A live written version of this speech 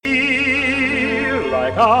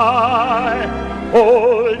like I.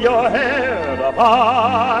 Hold your head up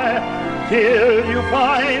high till you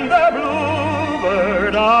find the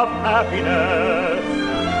bluebird of happiness.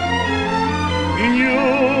 You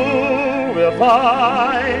will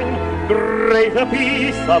find greater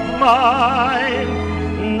peace of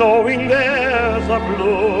mind, knowing there's a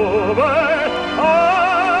bluebird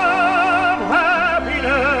of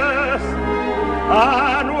happiness.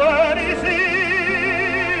 And when he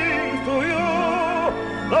sings to you,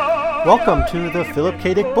 welcome to the Philip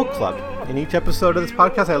K. Dick Book Club. In each episode of this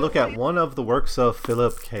podcast, I look at one of the works of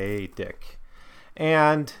Philip K. Dick.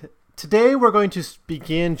 And today we're going to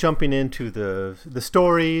begin jumping into the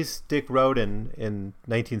stories Dick wrote in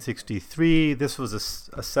 1963. This was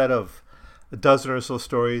a set of a dozen or so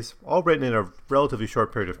stories, all written in a relatively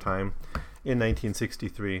short period of time in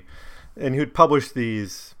 1963. And he would publish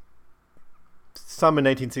these, some in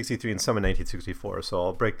 1963 and some in 1964. So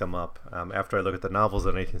I'll break them up. After I look at the novels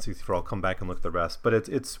in 1964, I'll come back and look at the rest. But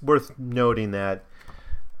it's worth noting that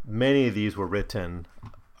many of these were written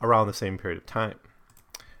around the same period of time.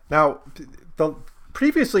 Now,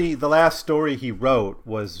 previously, the last story he wrote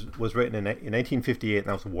was written in 1958, and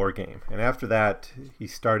that was War Game. And after that, he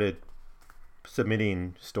started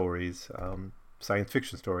submitting stories, science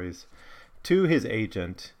fiction stories, to his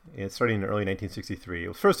agent, starting in early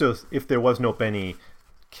 1963. First, it was If There Was No Benny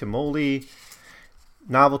Kimoli,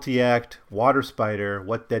 Novelty Act, Water Spider,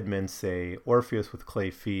 What Dead Men Say, Orpheus with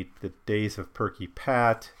Clay Feet, The Days of Perky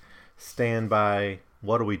Pat, Stand By,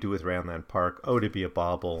 What Do We Do with Randland Park, Oh to Be a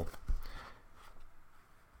Bauble.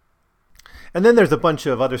 And then there's a bunch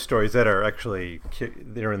of other stories that are actually,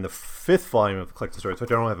 they're in the fifth volume of Collected Stories,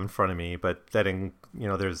 which I don't have in front of me, but that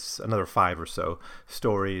there's another 5 or so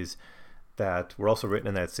stories that were also written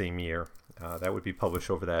in that same year. That would be published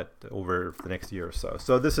over the next year or so.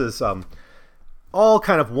 So this is all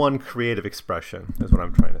kind of one creative expression, is what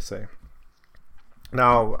I'm trying to say.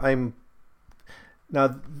 Now,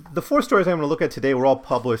 the 4 stories I'm going to look at today were all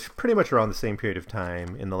published pretty much around the same period of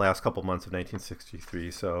time in the last couple months of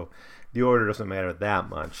 1963, so the order doesn't matter that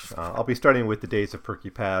much. I'll be starting with The Days of Perky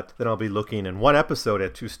Pat, then I'll be looking in one episode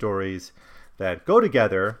at 2 stories that go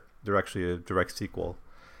together. They're actually a direct sequel,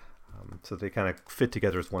 so they kind of fit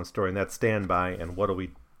together as one story, and that's Stand By and What Do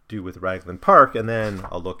We Do with Raglan Park, and then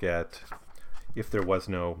I'll look at If There Was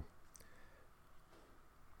No...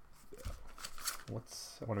 I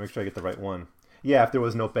want to make sure I get the right one. Yeah, If There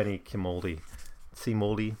Was No Benny Kimoli,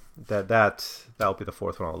 that'll be the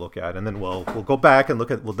 4th one I'll look at, and then we'll go back and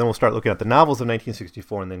then we'll start looking at the novels of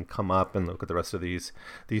 1964, and then come up and look at the rest of these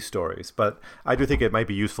stories. But I do think it might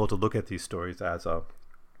be useful to look at these stories as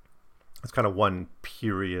kind of one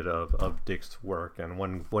period of Dick's work and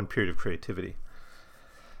one period of creativity.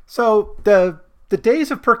 So the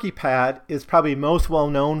Days of Perky Pat is probably most well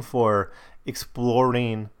known for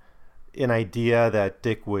exploring an idea that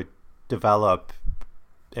Dick would develop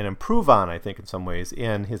and improve on, I think, in some ways,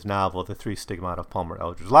 in his novel, The Three Stigmata of Palmer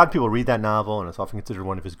Eldritch. A lot of people read that novel, and it's often considered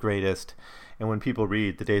one of his greatest. And when people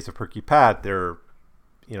read The Days of Perky Pat, they're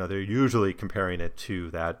usually comparing it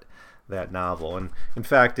to that novel. And in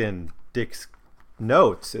fact, in Dick's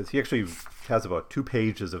notes, he actually has about 2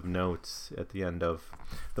 pages of notes at the end of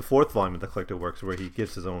the 4th volume of the collected works, where he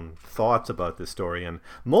gives his own thoughts about this story. And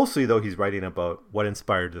mostly, though, he's writing about what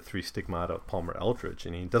inspired The Three Stigmata of Palmer Eldritch,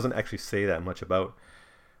 and he doesn't actually say that much about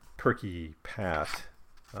Perky Pat.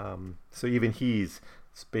 So even he's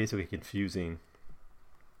basically confusing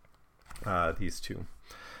these two.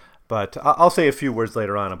 But I'll say a few words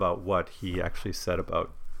later on about what he actually said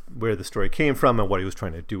about where the story came from and what he was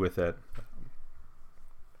trying to do with it.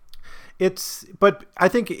 But I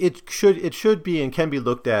think it should be and can be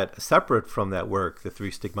looked at separate from that work, The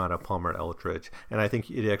Three Stigmata of Palmer Eldritch, and I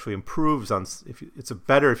think it actually improves on. It's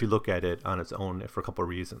better if you look at it on its own for a couple of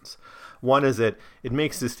reasons. One is that it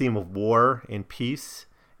makes this theme of war and peace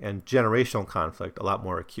and generational conflict a lot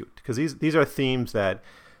more acute, because these are themes that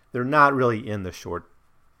they're not really in the short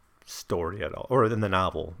story at all, or in the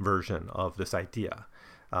novel version of this idea.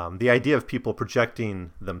 The idea of people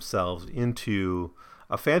projecting themselves into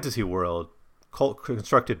a fantasy world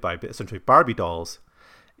constructed by essentially Barbie dolls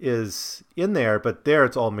is in there, but there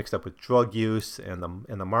it's all mixed up with drug use and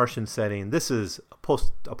the Martian setting. This is a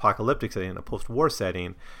post-apocalyptic setting, a post-war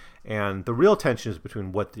setting, and the real tension is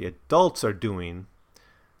between what the adults are doing,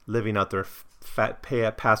 living out their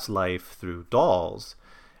past life through dolls,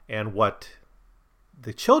 and what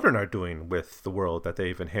the children are doing with the world that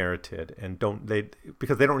they've inherited, and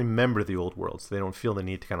because they don't remember the old world, so they don't feel the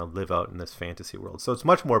need to kind of live out in this fantasy world. So it's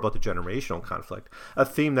much more about the generational conflict, a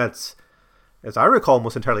theme that's, as I recall,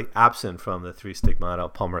 almost entirely absent from The Three Stigmata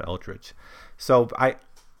of Palmer Eldritch. So I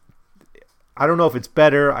I don't know if it's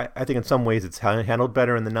better. I think in some ways it's handled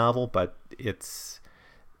better in the novel, but it's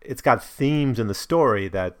got themes in the story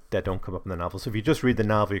that don't come up in the novel. So if you just read the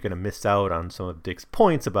novel, you're going to miss out on some of Dick's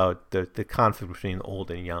points about the conflict between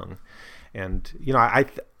old and young. And, you know,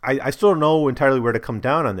 I still don't know entirely where to come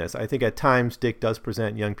down on this. I think at times Dick does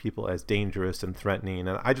present young people as dangerous and threatening.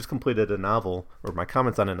 And I just completed a novel, or my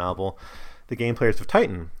comments on a novel, The Game Players of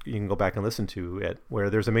Titan. You can go back and listen to it, where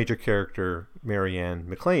there's a major character, Marianne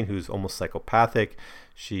McLean, who's almost psychopathic.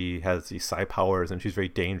 She has these psi powers, and she's very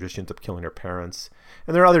dangerous. She ends up killing her parents.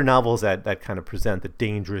 And there are other novels that kind of present the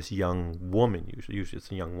dangerous young woman. Usually it's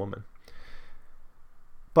a young woman.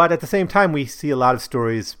 But at the same time, we see a lot of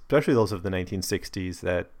stories, especially those of the 1960s,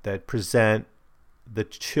 that present the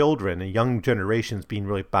children and young generations being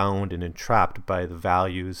really bound and entrapped by the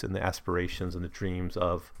values and the aspirations and the dreams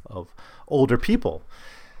of older people.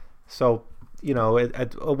 So, you know,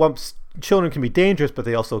 once children can be dangerous, but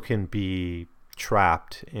they also can be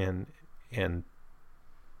trapped and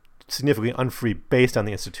significantly unfree based on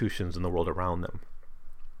the institutions in the world around them.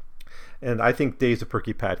 And I think Days of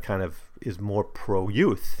Perky Pat kind of is more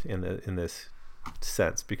pro-youth in this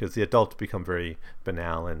sense, because the adults become very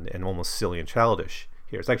banal and almost silly and childish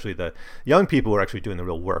here. It's actually the young people who are actually doing the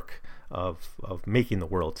real work of making the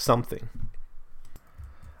world something.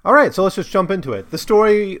 All right, so let's just jump into it. The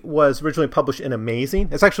story was originally published in Amazing.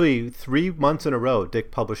 It's actually 3 months in a row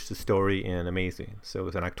Dick published the story in Amazing. So it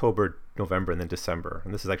was in October, November, and then December.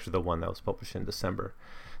 And this is actually the one that was published in December.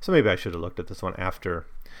 So maybe I should have looked at this one after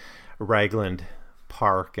Ragland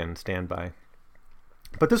Park and Standby.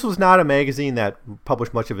 But this was not a magazine that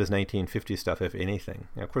published much of his 1950s stuff, if anything.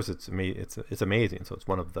 Now, of course, it's Amazing, so it's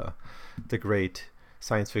one of the great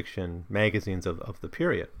science fiction magazines of the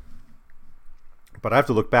period. But I have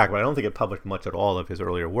to look back, but I don't think it published much at all of his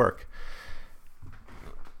earlier work.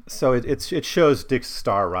 So it shows Dick's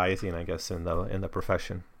star rising, I guess, in the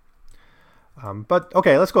profession. But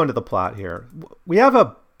okay, let's go into the plot here. We have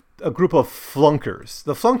a group of flunkers.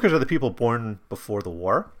 The flunkers are the people born before the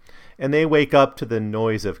war, and they wake up to the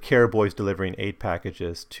noise of care boys delivering aid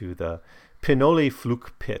packages to the Pinole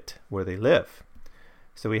Fluke Pit where they live.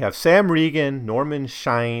 So we have Sam Regan, Norman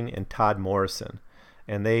Shine, and Todd Morrison,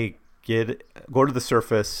 and they go to the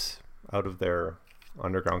surface out of their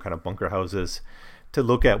underground kind of bunker houses to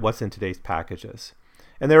look at what's in today's packages.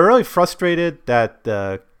 And they're really frustrated that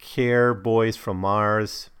the care boys from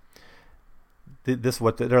Mars,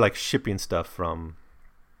 they're like shipping stuff from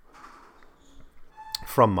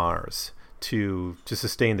Mars to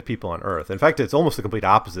sustain the people on Earth. In fact, it's almost the complete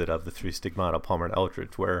opposite of the Three Stigmata, Palmer and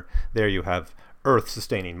Eldridge, where there you have Earth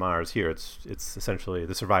sustaining Mars. Here it's essentially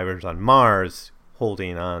the survivors on Mars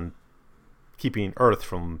holding on, keeping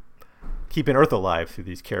Earth alive through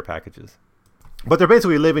these care packages. But they're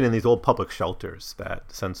basically living in these old public shelters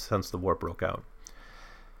that since the war broke out.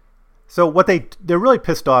 So they're really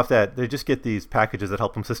pissed off that they just get these packages that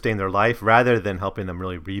help them sustain their life rather than helping them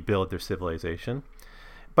really rebuild their civilization.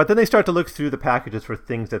 But then they start to look through the packages for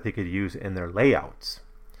things that they could use in their layouts.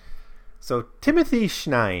 So Timothy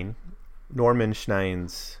Schnein, Norman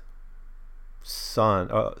Schein's son,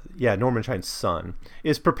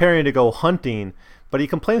 is preparing to go hunting, but he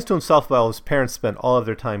complains to himself while his parents spend all of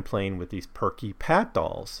their time playing with these Perky Pat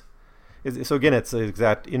dolls. So again, it's the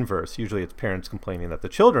exact inverse. Usually it's parents complaining that the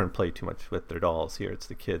children play too much with their dolls. Here it's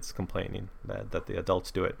the kids complaining that the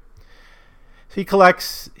adults do it. So he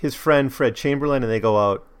collects his friend Fred Chamberlain and they go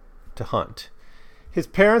out to hunt. His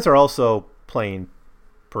parents are also playing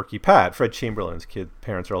Perky Pat. Fred Chamberlain's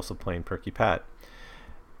parents are also playing Perky Pat.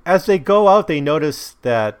 As they go out, they notice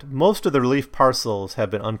that most of the relief parcels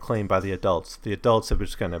have been unclaimed by the adults. The adults have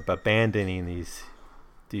just kind of abandoning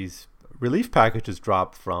these relief packages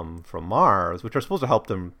dropped from Mars, which are supposed to help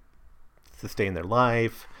them sustain their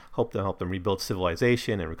life, help them rebuild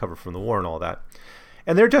civilization and recover from the war and all that.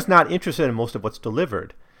 And they're just not interested in most of what's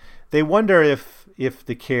delivered. They wonder if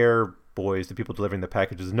the care boys, the people delivering the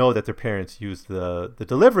packages, know that their parents use the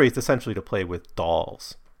deliveries essentially to play with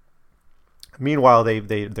dolls. Meanwhile,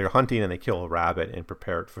 they're hunting and they kill a rabbit and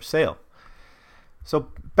prepare it for sale. So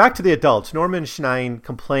back to the adults. Norman Schnein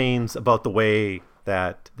complains about the way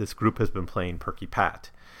that this group has been playing Perky Pat.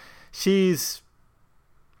 She's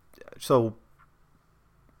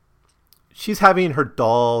having her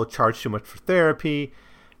doll charge too much for therapy.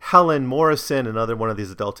 Helen Morrison, another one of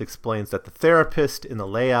these adults, explains that the therapist in the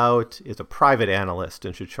layout is a private analyst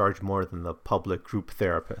and should charge more than the public group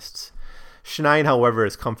therapists. Schnein, however,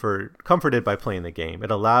 is comforted by playing the game. It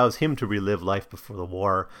allows him to relive life before the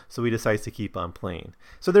war, so he decides to keep on playing.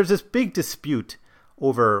 So there's this big dispute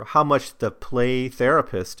over how much the play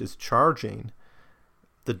therapist is charging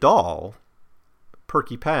the doll,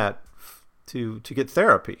 Perky Pat, to get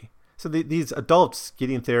therapy. So these adults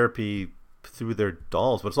getting therapy through their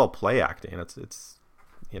dolls, but it's all play acting. It's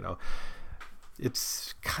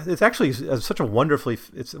actually such a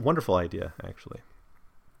wonderful idea, actually,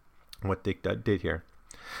 what Dick did here.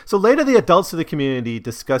 So later, the adults of the community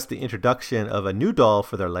discussed the introduction of a new doll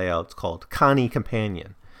for their layouts called Connie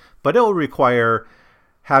Companion, but it will require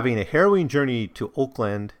having a harrowing journey to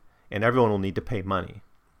Oakland, and everyone will need to pay money.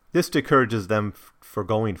 This discourages them for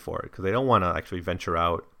going for it because they don't want to actually venture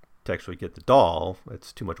out to actually get the doll.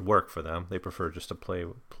 It's too much work for them. They prefer just to play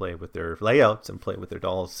with their layouts and play with their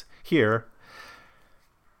dolls here.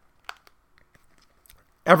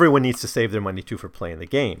 Everyone needs to save their money too for playing the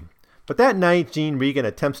game. But that night, Jean Regan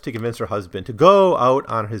attempts to convince her husband to go out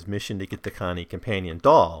on his mission to get the Connie Companion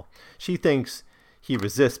doll. She thinks he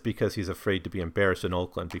resists because he's afraid to be embarrassed in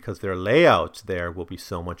Oakland because their layouts there will be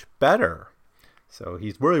so much better. So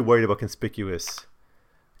he's really worried about the conspicuous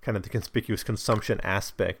consumption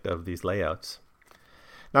aspect of these layouts.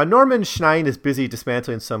 Now, Norman Schnein is busy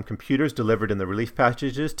dismantling some computers delivered in the relief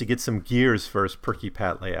packages to get some gears for his Perky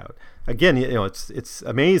Pat layout. Again, it's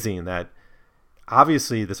amazing that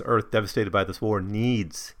obviously this Earth devastated by this war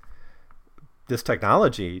needs this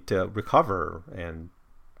technology to recover and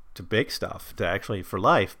to bake stuff, to actually for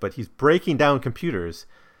life, but he's breaking down computers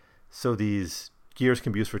so these gears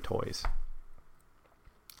can be used for toys.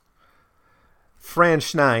 Fran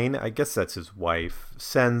Schnein, I guess that's his wife,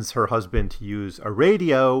 sends her husband to use a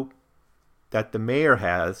radio that the mayor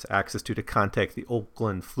has access to contact the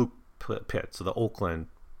Oakland Fluke Pit, so the Oakland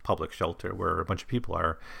public shelter where a bunch of people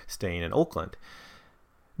are staying in Oakland.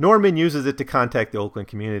 Norman uses it to contact the Oakland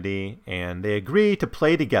community, and they agree to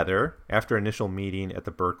play together after initial meeting at the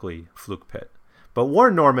Berkeley Fluke Pit, but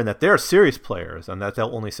warn Norman that they're serious players and that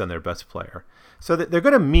they'll only send their best player. So that they're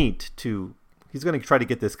going to meet he's going to try to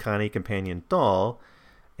get this Connie Companion doll,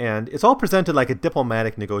 and it's all presented like a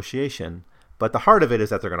diplomatic negotiation, but the heart of it is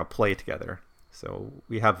that they're going to play together. So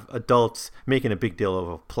we have adults making a big deal of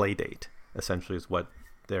a play date, essentially is what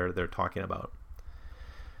they're talking about.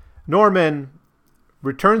 Norman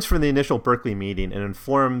returns from the initial Berkeley meeting and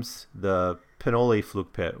informs the Pinole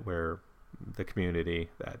Fluke Pit, where the community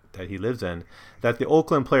that he lives in, that the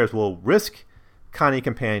Oakland players will risk Connie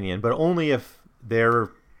Companion, but only if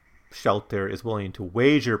their shelter is willing to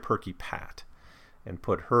wager Perky Pat and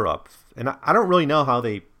put her up. And I don't really know how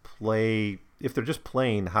they play. If they're just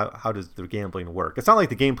playing, how does the gambling work? It's not like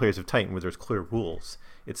the game players of Titan where there's clear rules.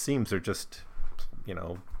 It seems they're just,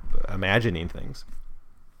 imagining things.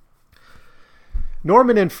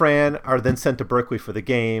 Norman and Fran are then sent to Berkeley for the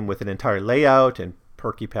game with an entire layout and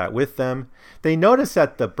Perky Pat with them. They notice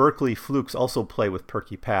that the Berkeley Flukes also play with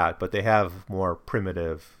Perky Pat, but they have more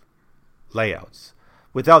primitive layouts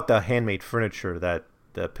without the handmade furniture that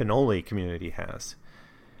the Pinole community has.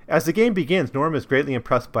 As the game begins, Norm is greatly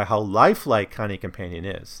impressed by how lifelike Connie Companion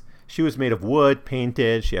is. She was made of wood,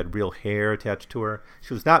 painted, she had real hair attached to her.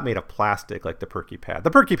 She was not made of plastic like the Perky Pat.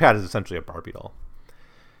 The Perky Pat is essentially a Barbie doll.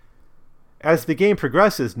 As the game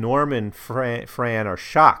progresses, Norm and Fran are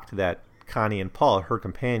shocked that Connie and Paul, her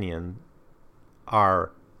companion,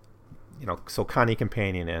 are, so Connie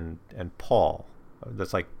Companion and Paul,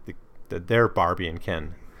 that's like they're Barbie and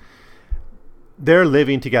Ken. They're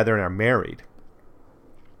living together and are married.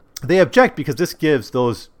 They object because this gives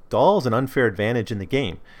those dolls an unfair advantage in the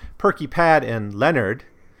game. Perky Pat and Leonard,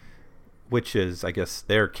 which is, I guess,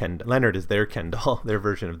 Leonard is their Ken doll, their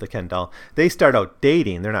version of the Ken doll. They start out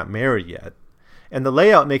dating. They're not married yet. And the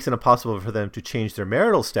layout makes it impossible for them to change their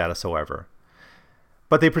marital status, however.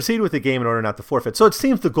 But they proceed with the game in order not to forfeit. So it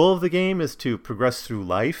seems the goal of the game is to progress through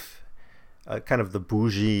life, kind of the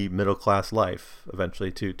bougie middle-class life,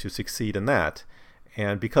 eventually to succeed in that.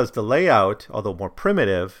 And because the layout, although more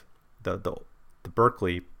primitive, the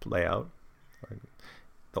Berkeley layout,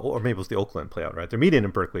 or maybe it was the Oakland layout, right? They're meeting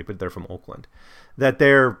in Berkeley, but they're from Oakland. That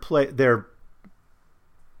their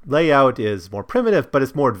layout is more primitive, but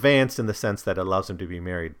it's more advanced in the sense that it allows them to be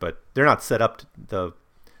married. But they're not set up, the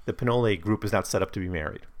Pinole group is not set up to be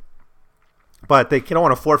married. But they don't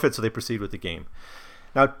want to forfeit, so they proceed with the game.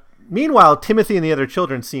 Now, meanwhile, Timothy and the other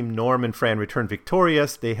children see Norm and Fran return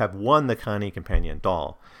victorious. They have won the Connie Companion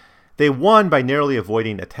doll. They won by narrowly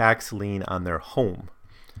avoiding a tax lien on their home.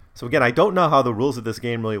 So again, I don't know how the rules of this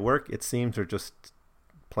game really work. It seems they're just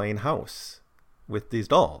playing house with these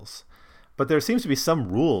dolls. But there seems to be some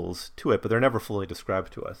rules to it, but they're never fully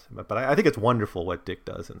described to us. But I think it's wonderful what Dick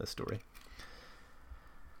does in this story.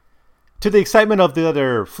 To the excitement of the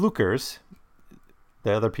other Flukers,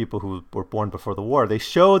 the other people who were born before the war, they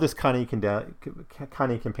show this Connie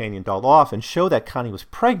Companion doll off and show that Connie was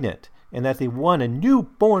pregnant and that they won a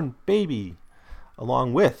newborn baby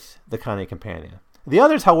along with the Connie companion. The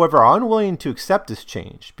others, however, are unwilling to accept this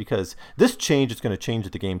change because this change is going to change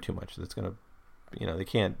the game too much. It's going to, they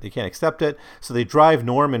can't accept it, so they drive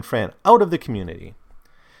Norm and Fran out of the community.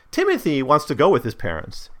 Timothy wants to go with his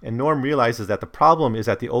parents, and Norm realizes that the problem is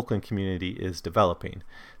that the Oakland community is developing.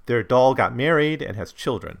 Their doll got married and has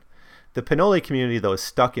children. The Pinole community, though, is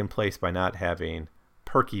stuck in place by not having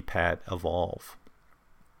Perky Pat evolve.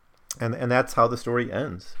 And that's how the story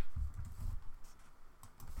ends.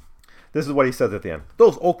 This is what he says at the end.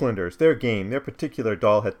 Those Oaklanders, their game, their particular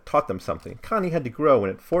doll had taught them something. Connie had to grow,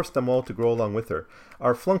 and it forced them all to grow along with her.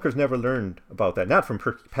 Our flunkers never learned about that, not from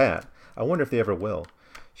Perky Pat. I wonder if they ever will.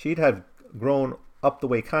 She'd have grown up the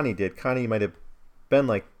way Connie did. Connie might have been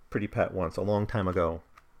like Pretty Pat once, a long time ago.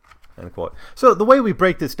 End quote. So the way we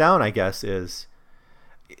break this down, I guess, is,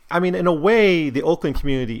 in a way, the Oakland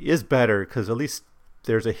community is better because at least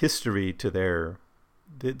there's a history to their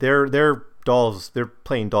dolls. Their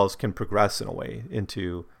playing dolls can progress in a way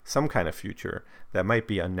into some kind of future that might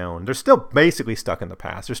be unknown. They're still basically stuck in the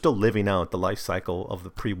past. They're still living out the life cycle of the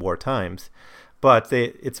pre-war times, but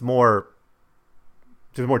there's more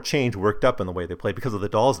change worked up in the way they play because of the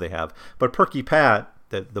dolls they have. But Perky Pat,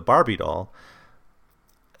 the Barbie doll,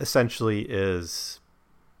 essentially is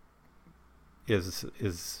a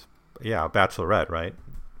bachelorette, right?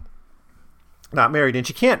 Not married, and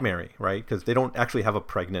she can't marry, right? Because they don't actually have a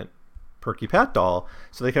pregnant Perky Pat doll,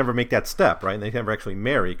 so they can never make that step, right? And they can never actually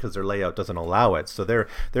marry because their layout doesn't allow it. So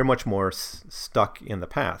they're much more stuck in the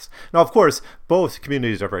past. Now, of course, both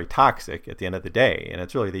communities are very toxic at the end of the day, and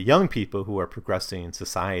it's really the young people who are progressing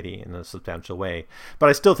society in a substantial way. But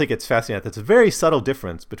I still think it's fascinating that it's a very subtle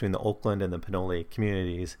difference between the Oakland and the Pinole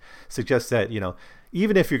communities. Suggests that,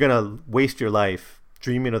 even if you're going to waste your life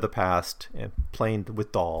dreaming of the past and playing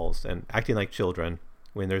with dolls and acting like children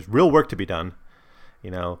when there's real work to be done,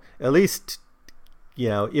 at least,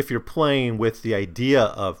 if you're playing with the idea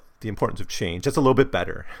of the importance of change, that's a little bit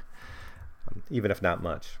better, even if not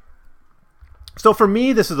much. So for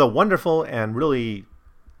me, this is a wonderful and really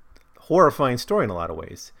horrifying story in a lot of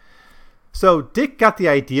ways. So Dick got the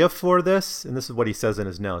idea for this, and this is what he says in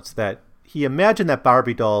his notes, that he imagined that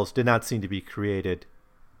Barbie dolls did not seem to be created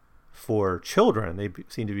for children. They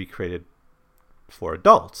seem to be created for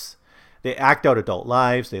adults. They act out adult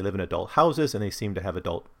lives, they live in adult houses, and they seem to have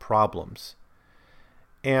adult problems.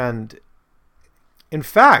 And in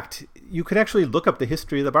fact, you can actually look up the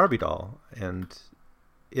history of the Barbie doll, and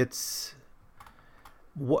it's...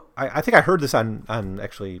 I think I heard this on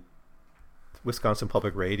actually Wisconsin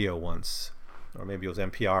Public Radio once, or maybe it was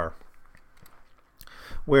NPR,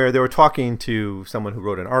 where they were talking to someone who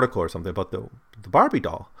wrote an article or something about the Barbie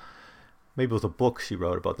doll. Maybe it was a book she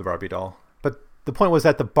wrote about the Barbie doll. The point was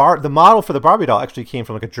that the model for the Barbie doll actually came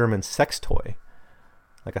from like a German sex toy,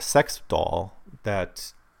 like a sex doll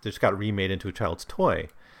that just got remade into a child's toy.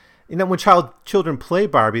 When children play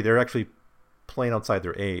Barbie, they're actually playing outside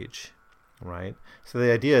their age, right? So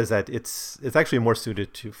the idea is that it's actually more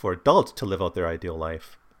suited for adults to live out their ideal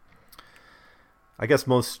life. I guess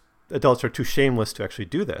most adults are too shameless to actually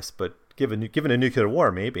do this, but given a nuclear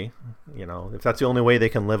war, maybe, if that's the only way they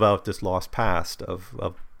can live out this lost past of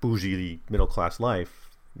bougie middle-class life,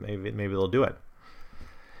 maybe they'll do it.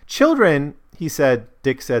 Children,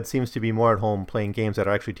 Dick said, seems to be more at home playing games that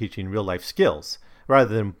are actually teaching real-life skills,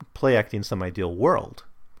 rather than play acting some ideal world.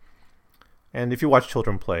 And if you watch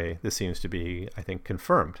children play, this seems to be, I think,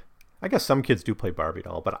 confirmed. I guess some kids do play Barbie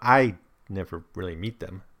doll, but I never really meet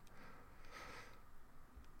them.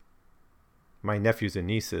 My nephews and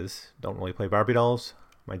nieces don't really play Barbie dolls.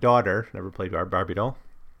 My daughter never played Barbie doll.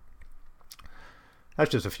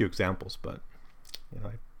 That's just a few examples, but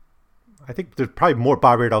I think there's probably more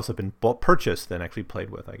Barbie dolls have been purchased than actually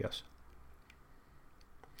played with, I guess.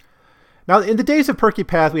 Now, in the days of Perky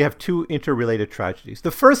Pat, we have two interrelated tragedies.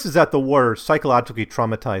 The first is that the war psychologically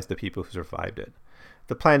traumatized the people who survived it.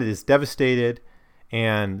 The planet is devastated,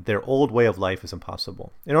 and their old way of life is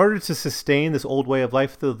impossible. In order to sustain this old way of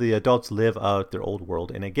life, the adults live out their old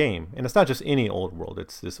world in a game. And it's not just any old world,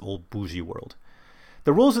 it's this old bougie world.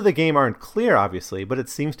 The rules of the game aren't clear, obviously, but it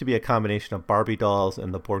seems to be a combination of Barbie dolls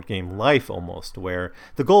and the board game Life almost, where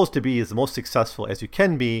the goal is to be as most successful as you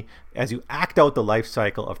can be as you act out the life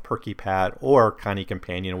cycle of Perky Pat or Connie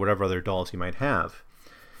Companion or whatever other dolls you might have.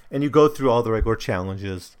 And you go through all the regular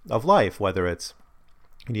challenges of life, whether it's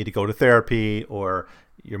you need to go to therapy or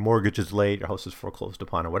your mortgage is late, your house is foreclosed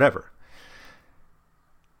upon, or whatever.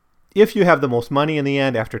 If you have the most money in the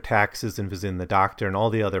end after taxes and visiting the doctor and all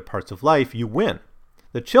the other parts of life, you win.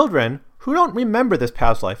 The children, who don't remember this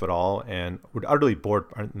past life at all and would utterly bored,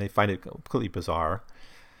 and they find it completely bizarre,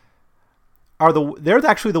 they're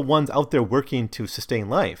actually the ones out there working to sustain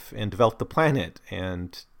life and develop the planet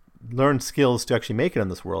and learn skills to actually make it in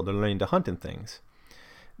this world. They're learning to hunt and things.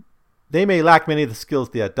 They may lack many of the skills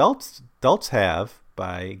the adults have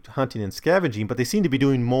by hunting and scavenging, but they seem to be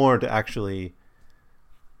doing more to actually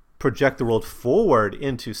project the world forward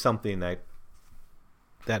into something that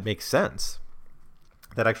makes sense,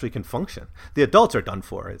 that actually can function. The adults are done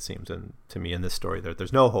for, it seems, and to me in this story,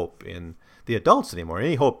 there's no hope in the adults anymore.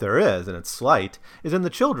 Any hope there is, and it's slight, is in the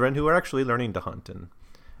children who are actually learning to hunt and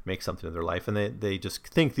make something of their life, and they just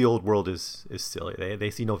think the old world is silly. They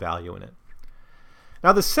see no value in it.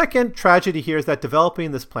 Now, the second tragedy here is that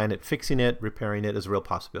developing this planet, fixing it, repairing it, is a real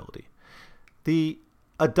possibility. The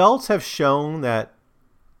adults are shown actually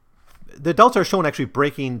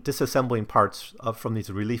disassembling parts from these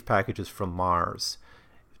relief packages from Mars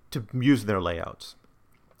to use in their layouts.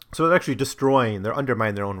 So they're actually they're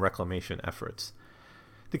undermining their own reclamation efforts.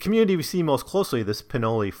 The community we see most closely, this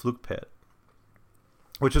Pinoli Fluke Pit,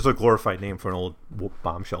 which is a glorified name for an old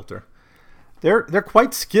bomb shelter. They're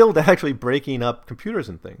quite skilled at actually breaking up computers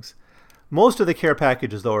and things. Most of the care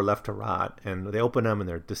packages, though, are left to rot, and they open them and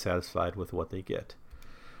they're dissatisfied with what they get.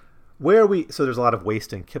 So there's a lot of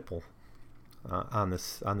waste and kipple on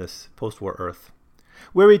this post-war Earth.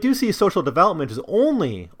 Where we do see social development is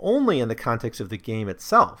only in the context of the game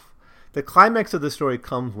itself. The climax of the story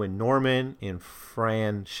comes when Norman and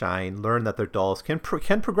Fran Shine learn that their dolls can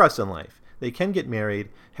progress in life. They can get married,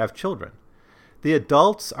 have children. The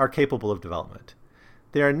adults are capable of development.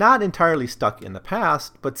 They are not entirely stuck in the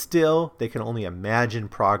past, but still they can only imagine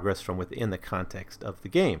progress from within the context of the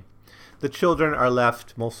game. The children are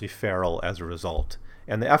left mostly feral as a result,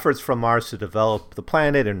 and the efforts from Mars to develop the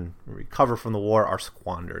planet and recover from the war are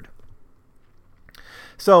squandered.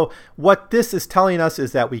 So what this is telling us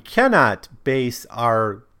is that we cannot base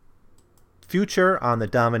our future on the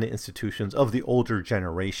dominant institutions of the older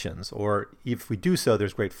generations, or if we do so,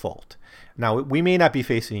 there's great fault. Now, we may not be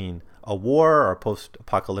facing a war or a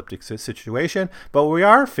post-apocalyptic situation, but we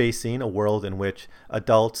are facing a world in which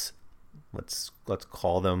adults, let's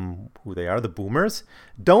call them who they are, the boomers,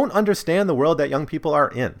 don't understand the world that young people are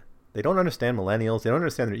in. They don't understand millennials. They don't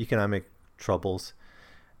understand their economic troubles.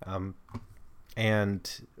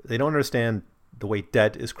 And they don't understand the way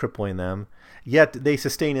debt is crippling them. Yet they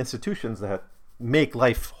sustain institutions that make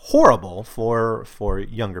life horrible for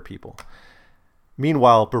younger people.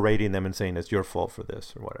 Meanwhile, berating them and saying it's your fault for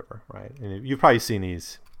this or whatever, right? And you've probably seen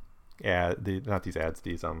these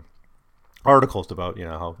articles about,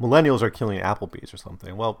 how millennials are killing Applebee's or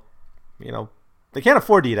something. Well, they can't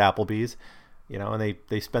afford to eat Applebee's, and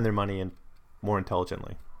they spend their money more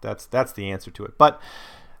intelligently. That's the answer to it. But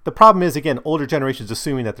the problem is, again, older generations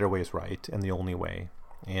assuming that their way is right and the only way,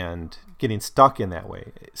 and getting stuck in that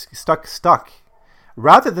way, stuck,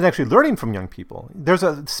 rather than actually learning from young people. There's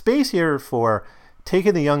a space here for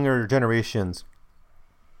taking the younger generation's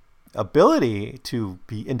ability to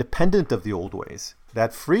be independent of the old ways,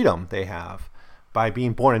 that freedom they have by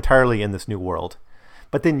being born entirely in this new world,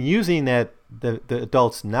 but then using that the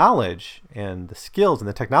adults' knowledge and the skills and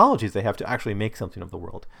the technologies they have to actually make something of the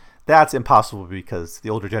world. That's impossible because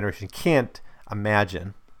the older generation can't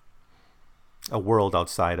imagine a world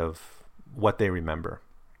outside of what they remember.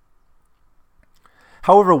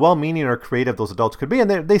 However well-meaning or creative those adults could be, and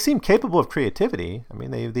they seem capable of creativity. I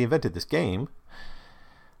mean, they invented this game.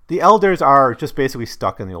 The elders are just basically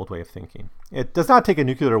stuck in the old way of thinking. It does not take a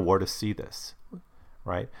nuclear war to see this,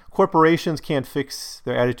 right? Corporations can't fix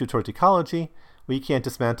their attitude towards ecology. We can't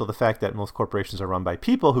dismantle the fact that most corporations are run by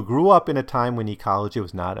people who grew up in a time when ecology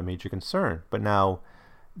was not a major concern. But now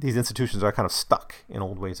these institutions are kind of stuck in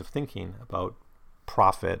old ways of thinking about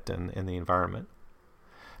profit and the environment.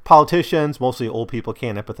 Politicians, mostly old people,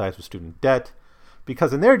 can't empathize with student debt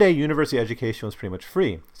because in their day, university education was pretty much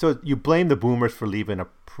free. So you blame the boomers for leaving a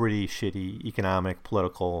pretty shitty economic,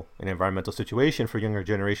 political, and environmental situation for younger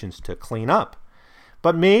generations to clean up.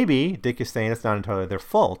 But maybe, Dick is saying, it's not entirely their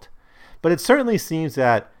fault. But it certainly seems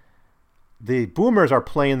that the boomers are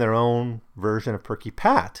playing their own version of Perky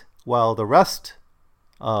Pat, while the rest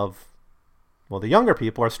of, the younger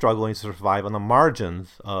people are struggling to survive on the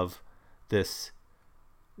margins of this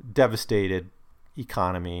devastated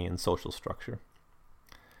economy and social structure.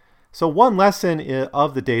 So one lesson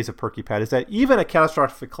of the days of Perky Pat is that even a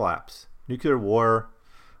catastrophic collapse, nuclear war,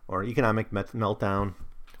 or economic meltdown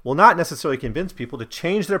will not necessarily convince people to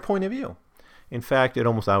change their point of view. In fact, it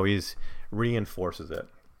almost always reinforces it.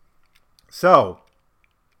 So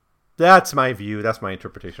that's my view. That's my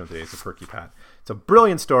interpretation of the days of Perky Pat. It's a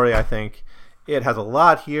brilliant story, I think. It has a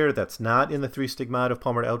lot here that's not in the Three Stigmata of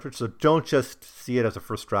Palmer Eldritch, so don't just see it as a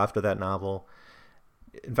first draft of that novel.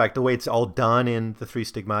 In fact, the way it's all done in the Three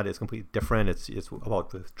Stigmata is completely different. It's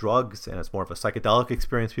about with drugs, and it's more of a psychedelic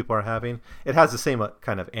experience people are having. It has the same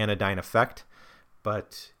kind of anodyne effect,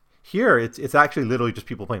 but here it's actually literally just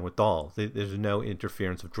people playing with dolls. There's no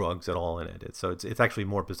interference of drugs at all in it. It's actually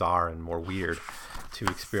more bizarre and more weird to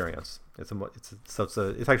experience. It's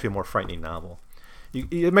actually a more frightening novel.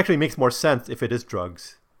 It actually makes more sense if it is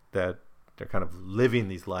drugs, that they're kind of living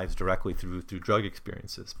these lives directly through drug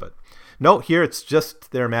experiences. But no, here it's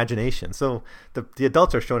just their imagination. So the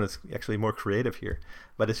adults are shown as actually more creative here,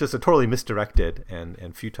 but it's just a totally misdirected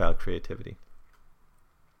and futile creativity.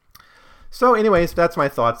 So anyways, that's my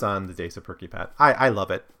thoughts on The Days of Perky Pat. I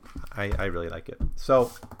love it. I really like it.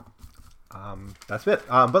 So that's it.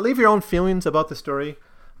 But leave your own feelings about the story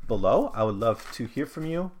below. I would love to hear from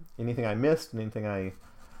you. Anything I missed, anything I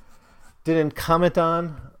didn't comment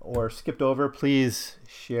on or skipped over, please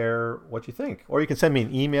share what you think. Or you can send me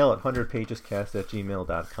an email at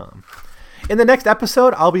 100pagescast@gmail.com. In the next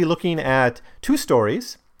episode, I'll be looking at two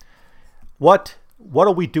stories.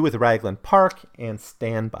 What'll We Do with Raglan Park and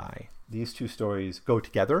Stand By. These two stories go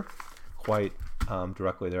together quite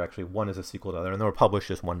directly. They're actually, one is a sequel to the other, and they were published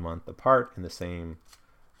just 1 month apart in the same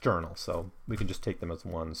journal. So we can just take them as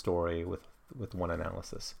one story with one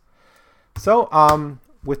analysis. So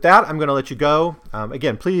with that, I'm going to let you go.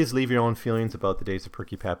 Again, please leave your own feelings about The Days of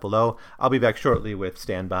Perky Pat below. I'll be back shortly with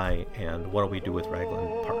Stand By and What'll We Do with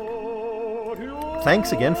Raglan Park.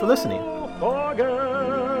 Thanks again for listening.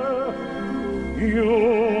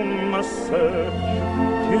 You must search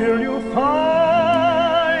till you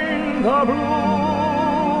find the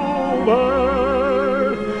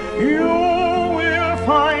bluebird. You will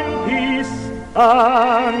find peace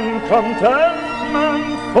and contentment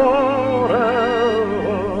forever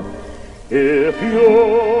if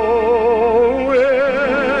you